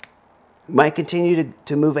 Might continue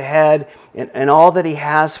to move ahead in all that he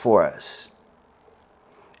has for us.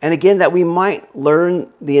 And again, that we might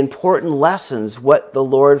learn the important lessons, what the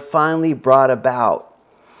Lord finally brought about.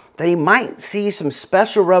 that he might see some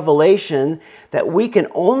special revelation that we can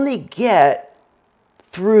only get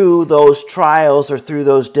through those trials or through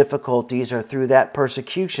those difficulties or through that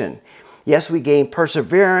persecution. Yes, we gain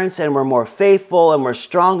perseverance and we're more faithful and we're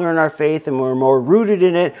stronger in our faith and we're more rooted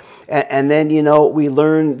in it. And then, we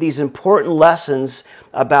learn these important lessons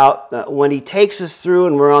about when he takes us through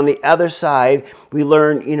and we're on the other side, we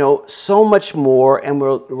learn, so much more, and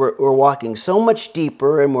we're walking so much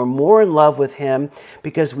deeper and we're more in love with him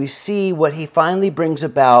because we see what he finally brings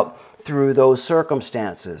about through those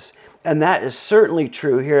circumstances. And that is certainly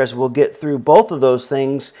true here as we'll get through both of those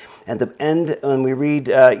things at the end when we read,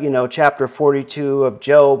 chapter 42 of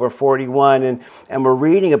Job or 41, and we're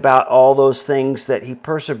reading about all those things that he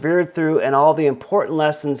persevered through and all the important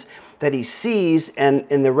lessons that he sees and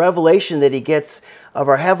in the revelation that he gets of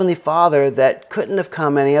our Heavenly Father that couldn't have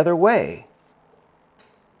come any other way.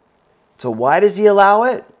 So why does he allow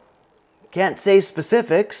it? Can't say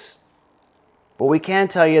specifics. But we can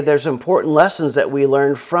tell you there's important lessons that we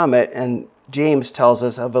learn from it, and James tells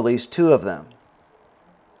us of at least 2 of them.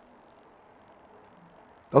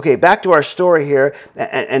 Okay, back to our story here,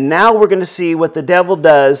 and now we're going to see what the devil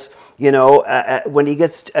does, when he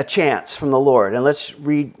gets a chance from the Lord. And let's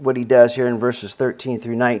read what he does here in verses 13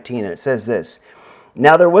 through 19, and it says this.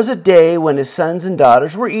 Now there was a day when his sons and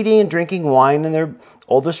daughters were eating and drinking wine in their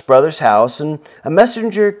oldest brother's house, and a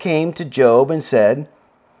messenger came to Job and said,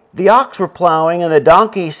 the ox were plowing and the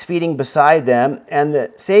donkeys feeding beside them, and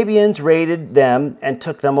the Sabeans raided them and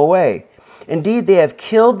took them away. Indeed, they have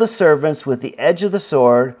killed the servants with the edge of the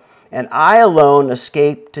sword, and I alone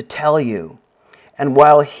escaped to tell you. And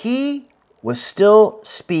while he was still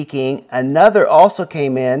speaking, another also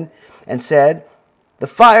came in and said, the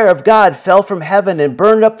fire of God fell from heaven and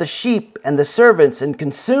burned up the sheep and the servants and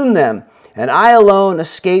consumed them, and I alone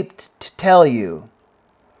escaped to tell you.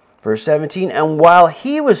 Verse 17, and while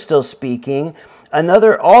he was still speaking,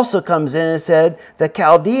 another also comes in and said, the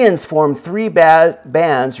Chaldeans formed 3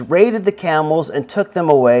 bands, raided the camels and took them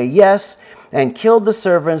away, yes, and killed the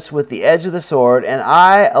servants with the edge of the sword, and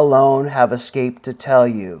I alone have escaped to tell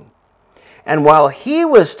you. And while he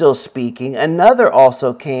was still speaking, another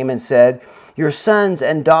also came and said, your sons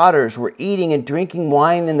and daughters were eating and drinking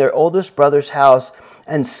wine in their oldest brother's house,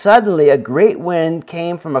 and suddenly a great wind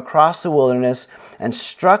came from across the wilderness and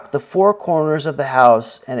struck the 4 corners of the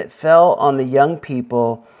house, and it fell on the young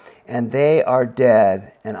people, and they are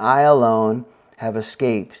dead, and I alone have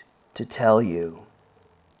escaped to tell you.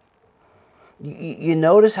 You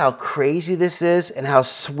notice how crazy this is and how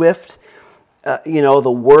swift,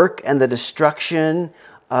 the work and the destruction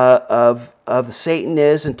of Satan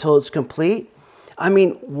is until it's complete. I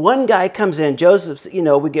mean, one guy comes in, Joseph's, we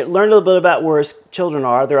learn a little bit about where his children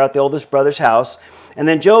are. They're at the oldest brother's house. And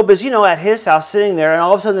then Job is, at his house sitting there, and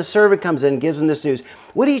all of a sudden the servant comes in and gives him this news.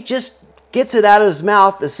 Woody just gets it out of his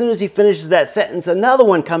mouth. As soon as he finishes that sentence, another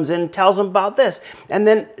one comes in and tells him about this. And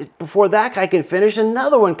then before that guy can finish,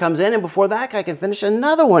 another one comes in. And before that guy can finish,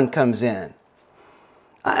 another one comes in.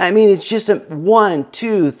 I mean, it's just 1,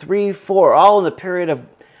 2, 3, 4, all in the period of,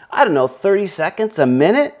 30 seconds, a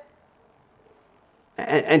minute.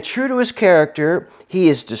 And true to his character, he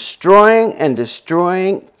is destroying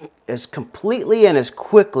as completely and as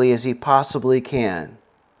quickly as he possibly can.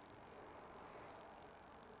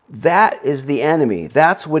 That is the enemy.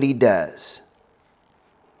 That's what he does.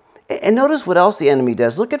 And notice what else the enemy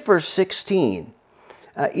does. Look at verse 16.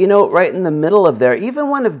 Right in the middle of there, even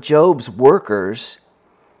one of Job's workers,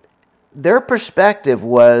 their perspective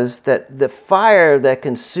was that the fire that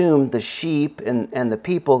consumed the sheep and the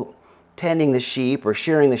people tending the sheep or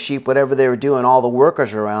shearing the sheep, whatever they were doing, all the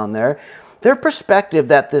workers around there, their perspective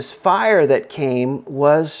that this fire that came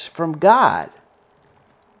was from God.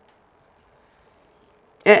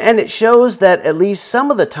 And it shows that at least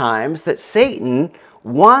some of the times that Satan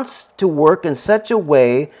wants to work in such a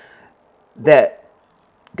way that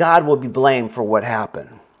God will be blamed for what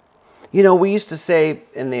happened. We used to say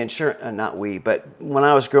in the insurance, not we, but when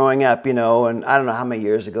I was growing up, and I don't know how many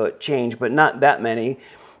years ago it changed, but not that many,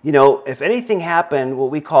 if anything happened, what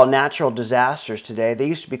we call natural disasters today, they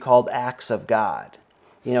used to be called acts of God.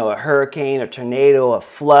 A hurricane, a tornado, a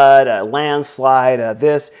flood, a landslide,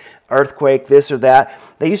 this earthquake, this or that.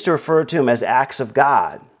 They used to refer to them as acts of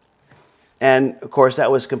God. And, of course,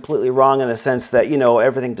 that was completely wrong in the sense that,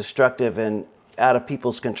 everything destructive and out of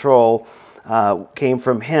people's control came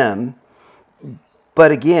from him.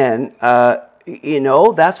 But again,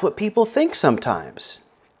 that's what people think sometimes.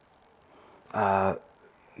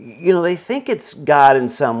 They think it's God in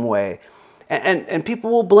some way. And people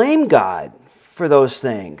will blame God for those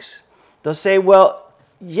things. They'll say, well,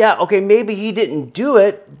 yeah, okay, maybe he didn't do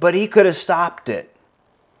it, but he could have stopped it.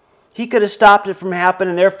 He could have stopped it from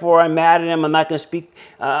happening, therefore I'm mad at him. I'm not going to speak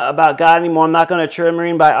about God anymore. I'm not going to turn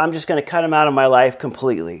him, but I'm just going to cut him out of my life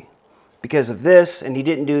completely because of this, and he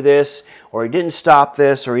didn't do this, or he didn't stop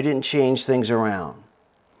this, or he didn't change things around.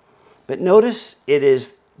 But notice it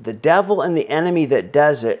is the devil and the enemy that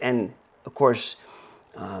does it. And of course,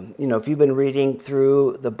 if you've been reading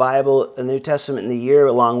through the Bible and the New Testament in the year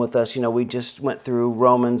along with us, we just went through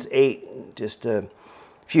Romans 8 just a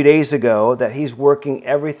few days ago, that he's working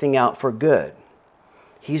everything out for good.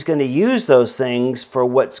 He's going to use those things for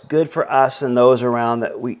what's good for us and those around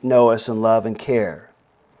that we know us and love and care.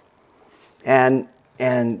 And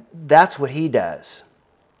that's what he does.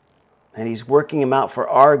 And he's working them out for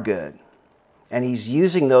our good. And he's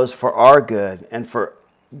using those for our good and for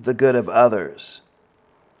the good of others.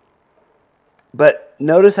 But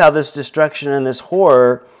notice how this destruction and this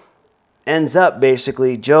horror ends up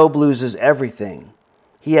basically, Job loses everything.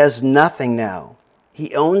 He has nothing now.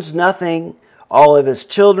 He owns nothing. All of his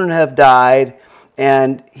children have died.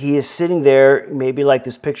 And he is sitting there, maybe like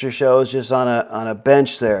this picture shows, just on a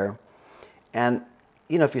bench there. And,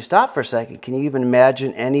 if you stop for a second, can you even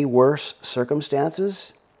imagine any worse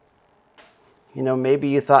circumstances? Maybe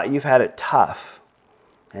you thought you've had it tough.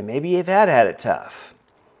 And maybe you've had it tough.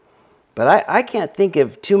 But I can't think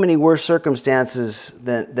of too many worse circumstances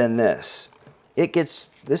than this.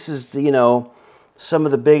 This is some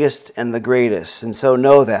of the biggest and the greatest. And so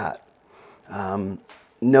know that. Sometimes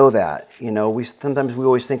we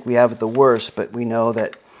always think we have it the worst, but we know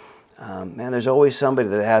that, there's always somebody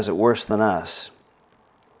that has it worse than us.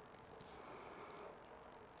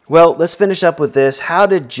 Well, let's finish up with this. How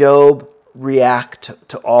did Job react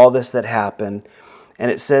to all this that happened?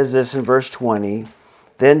 And it says this in verse 20.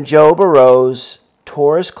 Then Job arose,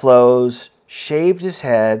 tore his clothes, shaved his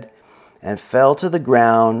head, and fell to the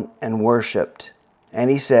ground and worshipped. And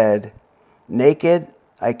he said, Naked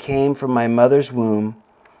I came from my mother's womb,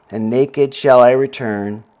 and naked shall I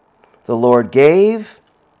return. The Lord gave,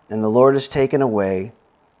 and the Lord has taken away.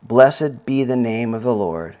 Blessed be the name of the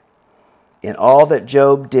Lord. In all that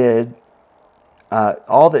Job did,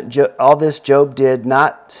 all this Job did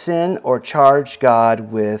not sin or charge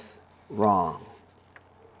God with wrong.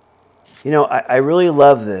 I really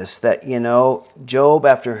love this, that, Job,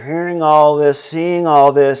 after hearing all this, seeing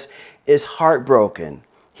all this, is heartbroken.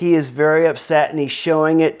 He is very upset, and he's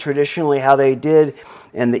showing it traditionally how they did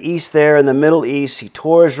in the East there, in the Middle East. He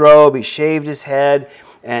tore his robe, he shaved his head,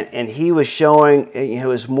 and he was showing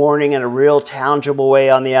his mourning in a real tangible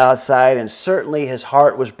way on the outside, and certainly his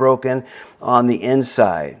heart was broken on the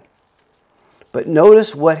inside. But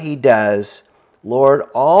notice what he does. Lord,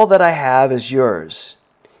 all that I have is yours.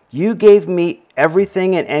 You gave me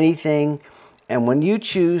everything and anything, and when you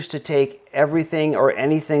choose to take everything or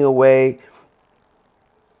anything away,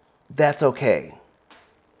 that's okay.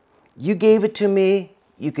 You gave it to me,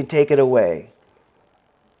 you can take it away.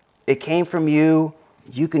 It came from you,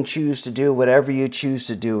 you can choose to do whatever you choose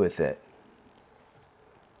to do with it.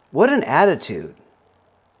 What an attitude.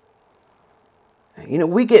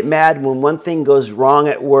 We get mad when one thing goes wrong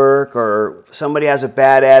at work, or somebody has a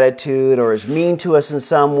bad attitude, or is mean to us in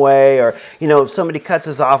some way, or, somebody cuts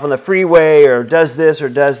us off on the freeway, or does this or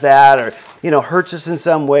does that, or, hurts us in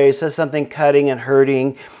some way, says something cutting and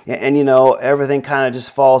hurting, and everything kind of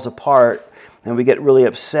just falls apart, and we get really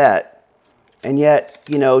upset. And yet,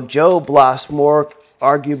 Job lost more,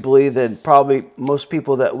 arguably, than probably most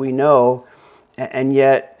people that we know, and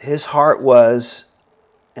yet his heart was,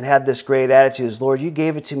 and had this great attitude, is, Lord, you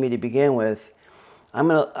gave it to me to begin with.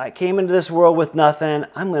 I came into this world with nothing.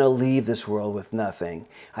 I'm going to leave this world with nothing.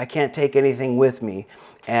 I can't take anything with me.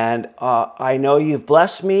 And I know you've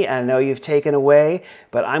blessed me, and I know you've taken away,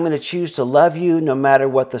 but I'm going to choose to love you no matter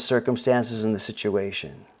what the circumstances and the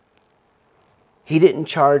situation. He didn't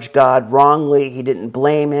charge God wrongly. He didn't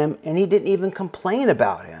blame him, and he didn't even complain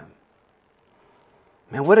about him.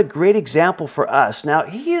 Man, what a great example for us. Now,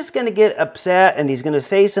 he is going to get upset, and he's going to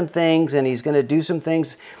say some things, and he's going to do some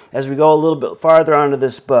things as we go a little bit farther onto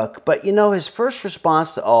this book. But, his first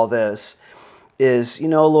response to all this is,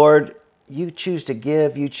 Lord, you choose to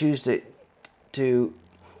give, you choose to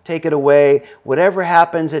take it away. Whatever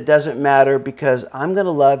happens, it doesn't matter, because I'm going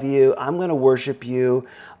to love you. I'm going to worship you.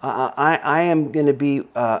 I am going to be,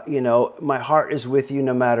 my heart is with you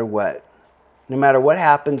no matter what. No matter what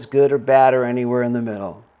happens, good or bad or anywhere in the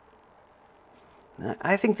middle.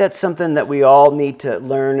 I think that's something that we all need to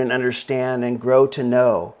learn and understand and grow to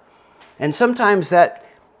know. And sometimes that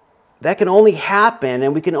can only happen,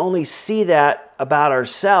 and we can only see that about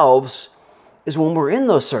ourselves, is when we're in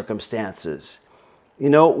those circumstances.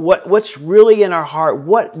 What's really in our heart,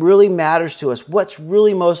 what really matters to us, what's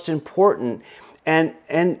really most important. And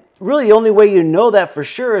really the only way you know that for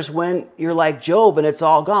sure is when you're like Job and it's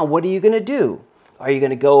all gone. What are you going to do? Are you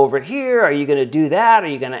going to go over here? Are you going to do that? Are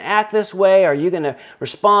you going to act this way? Are you going to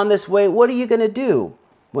respond this way? What are you going to do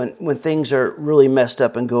when things are really messed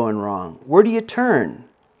up and going wrong? Where do you turn?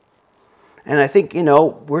 And I think,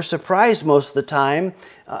 we're surprised most of the time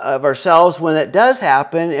of ourselves when it does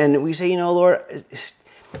happen. And we say, Lord,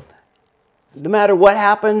 no matter what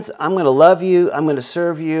happens, I'm going to love you. I'm going to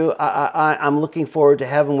serve you. I'm looking forward to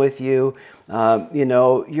heaven with you.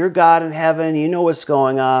 You're God in heaven. You know what's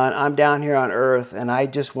going on. I'm down here on earth, and I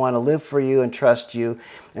just want to live for you and trust you,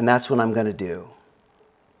 and that's what I'm going to do.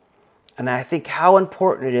 And I think how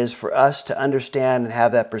important it is for us to understand and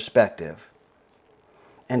have that perspective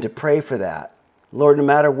and to pray for that. Lord, no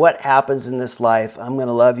matter what happens in this life, I'm going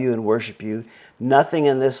to love you and worship you. Nothing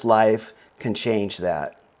in this life can change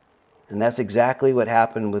that. And that's exactly what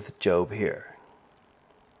happened with Job here.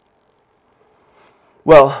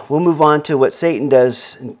 Well, we'll move on to what Satan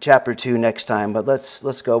does in chapter 2 next time, but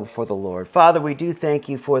let's go before the Lord. Father, we do thank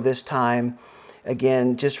you for this time.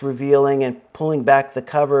 Again, just revealing and pulling back the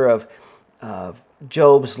cover of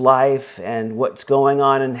Job's life and what's going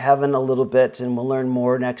on in heaven a little bit, and we'll learn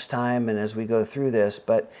more next time and as we go through this.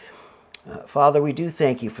 But Father, we do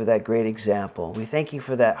thank you for that great example. We thank you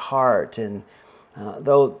for that heart, and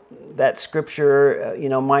though that scripture,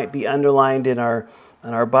 might be underlined in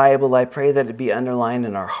our Bible, I pray that it be underlined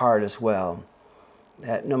in our heart as well.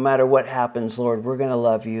 That no matter what happens, Lord, we're going to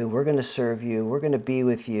love you, we're going to serve you, we're going to be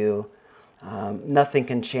with you. Nothing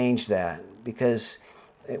can change that, because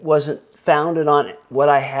it wasn't founded on what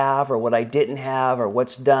I have or what I didn't have or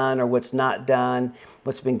what's done or what's not done,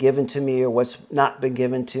 what's been given to me or what's not been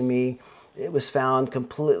given to me. It was found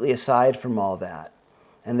completely aside from all that.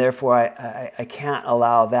 And therefore, I can't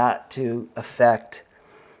allow that to affect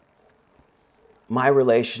my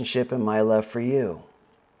relationship and my love for you.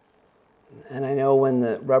 And I know when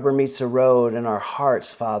the rubber meets the road in our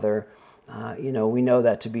hearts, Father, we know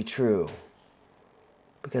that to be true.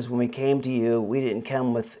 Because when we came to you, we didn't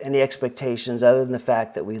come with any expectations other than the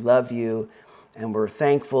fact that we love you and we're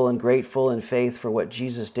thankful and grateful in faith for what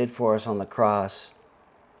Jesus did for us on the cross.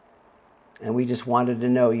 And we just wanted to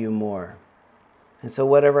know you more. And so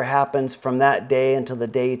whatever happens from that day until the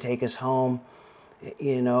day you take us home,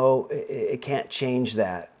 it can't change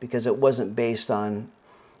that, because it wasn't based on,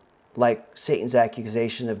 like Satan's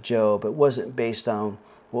accusation of Job, it wasn't based on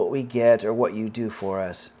what we get or what you do for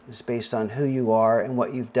us. It's based on who you are and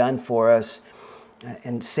what you've done for us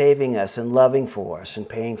and saving us and loving for us and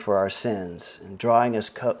paying for our sins and drawing us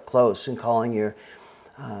close and calling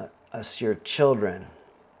us your children.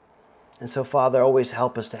 And so, Father, always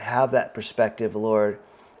help us to have that perspective, Lord.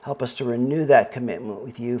 Help us to renew that commitment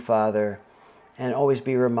with you, Father, and always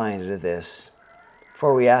be reminded of this.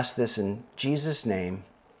 For we ask this in Jesus' name,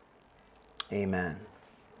 amen.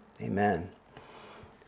 Amen.